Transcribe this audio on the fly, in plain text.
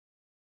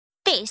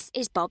This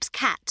is Bob's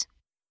cat,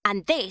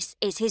 and this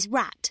is his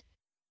rat.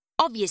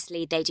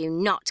 Obviously, they do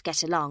not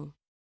get along.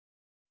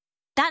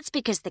 That's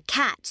because the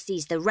cat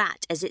sees the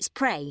rat as its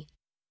prey.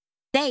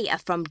 They are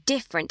from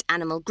different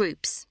animal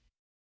groups.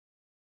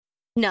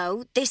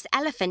 No, this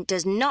elephant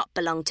does not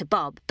belong to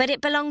Bob, but it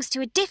belongs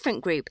to a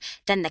different group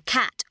than the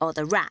cat or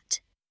the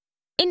rat.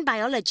 In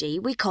biology,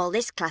 we call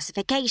this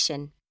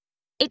classification.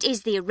 It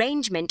is the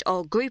arrangement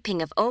or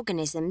grouping of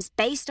organisms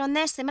based on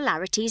their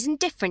similarities and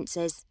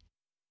differences.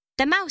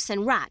 The mouse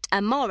and rat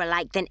are more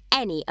alike than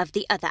any of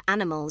the other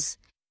animals,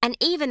 and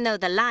even though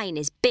the lion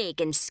is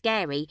big and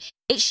scary,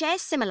 it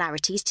shares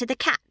similarities to the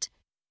cat.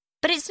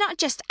 But it's not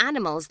just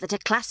animals that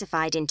are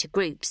classified into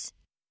groups.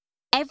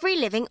 Every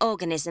living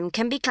organism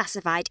can be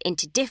classified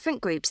into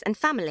different groups and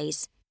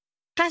families.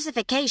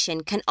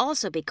 Classification can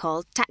also be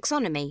called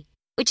taxonomy,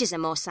 which is a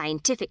more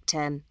scientific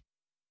term.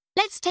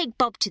 Let's take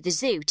Bob to the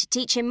zoo to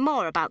teach him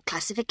more about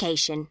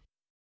classification.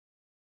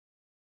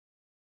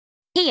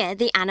 Here,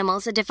 the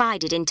animals are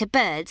divided into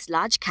birds,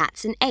 large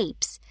cats and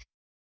apes.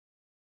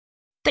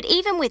 But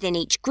even within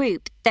each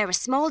group, there are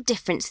small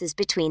differences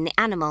between the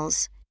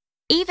animals.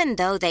 Even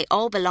though they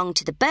all belong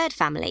to the bird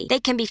family,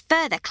 they can be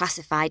further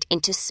classified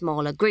into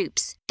smaller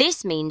groups.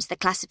 This means the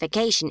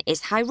classification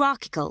is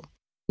hierarchical,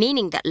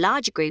 meaning that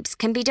large groups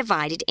can be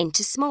divided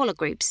into smaller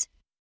groups.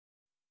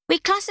 We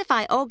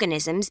classify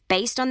organisms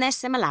based on their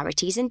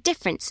similarities and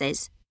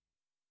differences.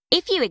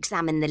 If you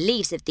examine the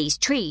leaves of these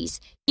trees,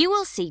 you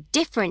will see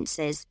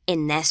differences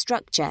in their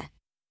structure.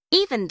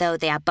 Even though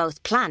they are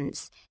both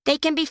plants, they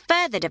can be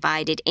further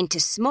divided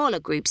into smaller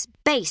groups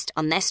based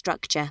on their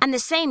structure. And the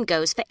same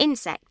goes for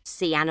insects,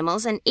 sea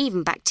animals, and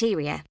even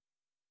bacteria.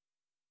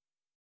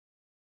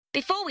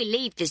 Before we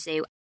leave the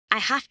zoo, I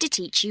have to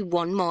teach you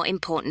one more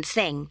important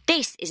thing.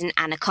 This is an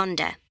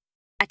anaconda,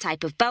 a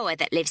type of boa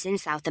that lives in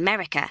South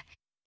America.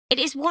 It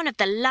is one of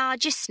the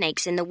largest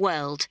snakes in the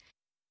world.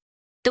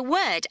 The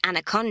word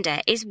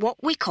anaconda is what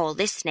we call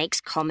this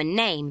snake's common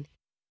name.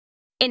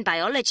 In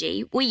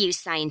biology, we use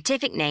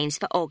scientific names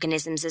for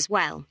organisms as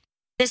well.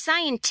 The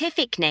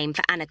scientific name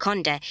for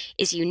anaconda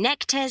is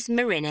Eunectes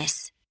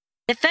marinus.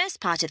 The first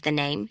part of the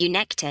name,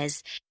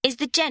 Eunectes, is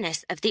the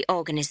genus of the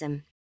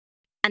organism.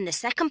 And the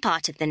second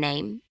part of the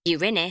name,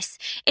 Eurinus,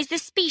 is the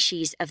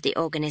species of the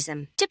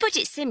organism. To put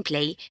it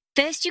simply,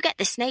 first you get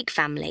the snake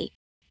family.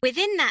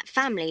 Within that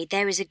family,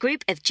 there is a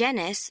group of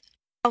genus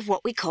of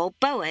what we call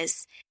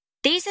boas.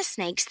 These are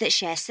snakes that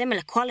share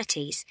similar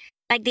qualities,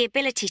 like the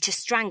ability to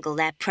strangle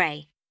their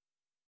prey.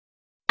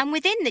 And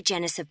within the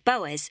genus of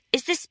boas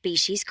is the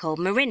species called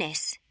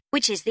Marinus,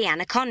 which is the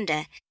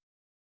anaconda.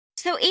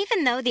 So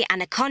even though the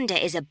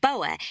anaconda is a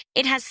boa,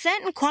 it has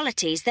certain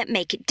qualities that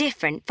make it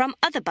different from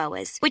other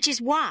boas, which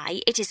is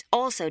why it is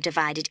also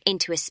divided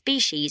into a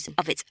species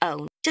of its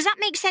own. Does that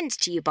make sense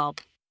to you, Bob?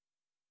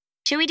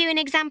 Shall we do an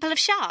example of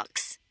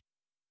sharks?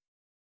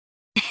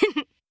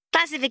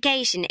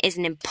 Classification is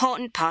an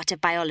important part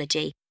of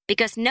biology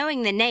because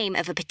knowing the name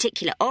of a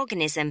particular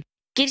organism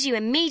gives you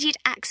immediate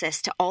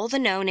access to all the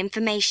known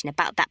information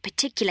about that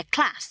particular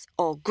class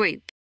or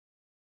group.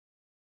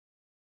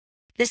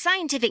 The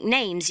scientific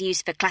names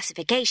used for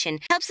classification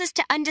helps us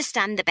to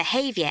understand the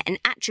behaviour and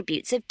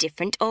attributes of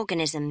different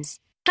organisms.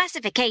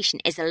 Classification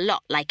is a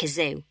lot like a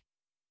zoo.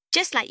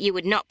 Just like you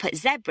would not put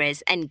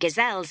zebras and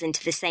gazelles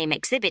into the same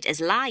exhibit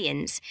as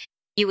lions,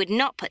 you would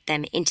not put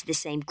them into the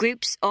same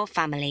groups or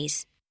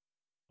families.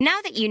 Now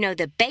that you know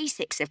the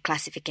basics of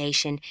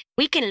classification,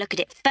 we can look at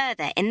it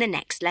further in the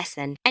next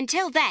lesson.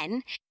 Until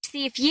then,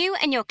 see if you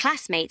and your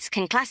classmates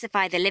can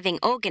classify the living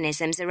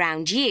organisms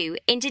around you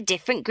into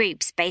different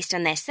groups based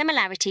on their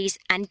similarities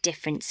and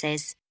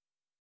differences.